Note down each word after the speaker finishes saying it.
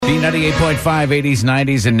B98.5, 80s,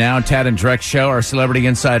 90s, and now Tad and Drex show. Our celebrity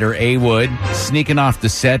insider, A. Wood, sneaking off the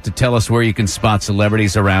set to tell us where you can spot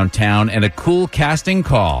celebrities around town and a cool casting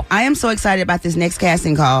call. I am so excited about this next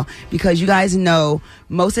casting call because you guys know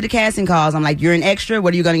most of the casting calls, I'm like, you're an extra,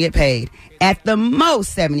 what are you going to get paid? At the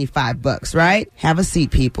most, $75, right? Have a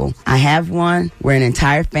seat, people. I have one where an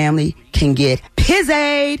entire family can get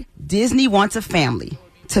Piz-Aid. Disney wants a family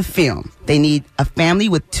to film. They need a family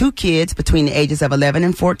with 2 kids between the ages of 11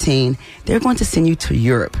 and 14. They're going to send you to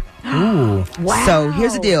Europe. Ooh. Wow. So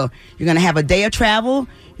here's the deal. You're going to have a day of travel.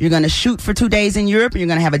 You're going to shoot for 2 days in Europe, and you're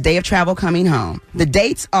going to have a day of travel coming home. The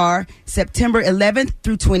dates are September 11th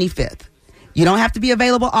through 25th. You don't have to be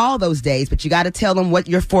available all those days, but you got to tell them what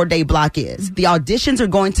your 4-day block is. The auditions are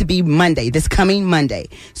going to be Monday, this coming Monday.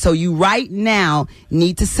 So you right now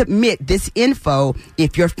need to submit this info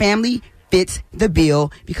if your family fits the bill,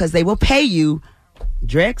 because they will pay you.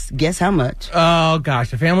 Drex, guess how much? Oh,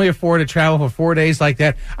 gosh. A family of 4 to travel for 4 days like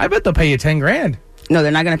that, I bet they'll pay you $10,000. No,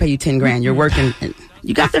 they're not going to pay you $10,000. You're working.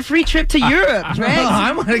 You got the free trip to Europe, Drex.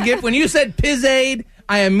 I'm going to get, when you said Piz-Aid,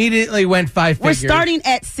 I immediately went 5 figures. We're starting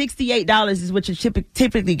at $68 is what you're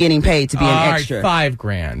typically getting paid to be an extra.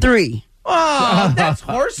 $5,000. 3. Oh, that's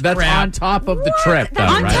horse That's crap. on top of the trip, though,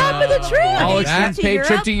 On right? top of the trip. All expense paid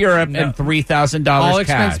trip to Europe and $3,000 All cash.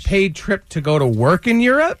 expense paid trip to go to work in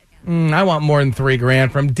Europe? I want more than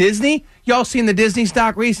 $3,000 from Disney. Y'all seen the Disney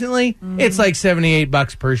stock recently? It's like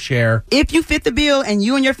 $78 per share. If you fit the bill and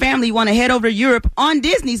you and your family want to head over to Europe on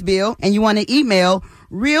Disney's bill and you want to email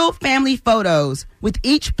real family photos with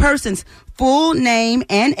each person's full name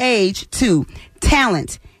and age to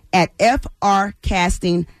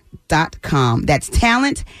talent@frcasting.com. That's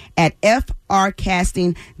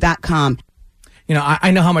talent@frcasting.com. You know, I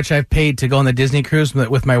know how much I've paid to go on the Disney cruise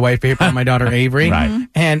with my wife, April, and my daughter, Avery. Right.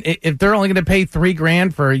 And if they're only going to pay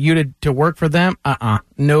 $3,000 for you to work for them,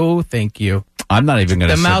 no, thank you. I'm not even going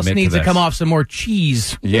to The submit mouse needs to to come off some more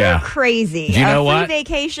cheese. Yeah. You're crazy. Do you know a what? free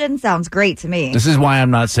vacation sounds great to me. This is why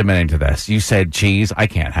I'm not submitting to this. You said cheese. I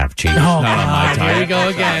can't have cheese. Oh, Not on my God, here diet. you go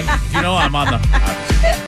again. You know I'm on the...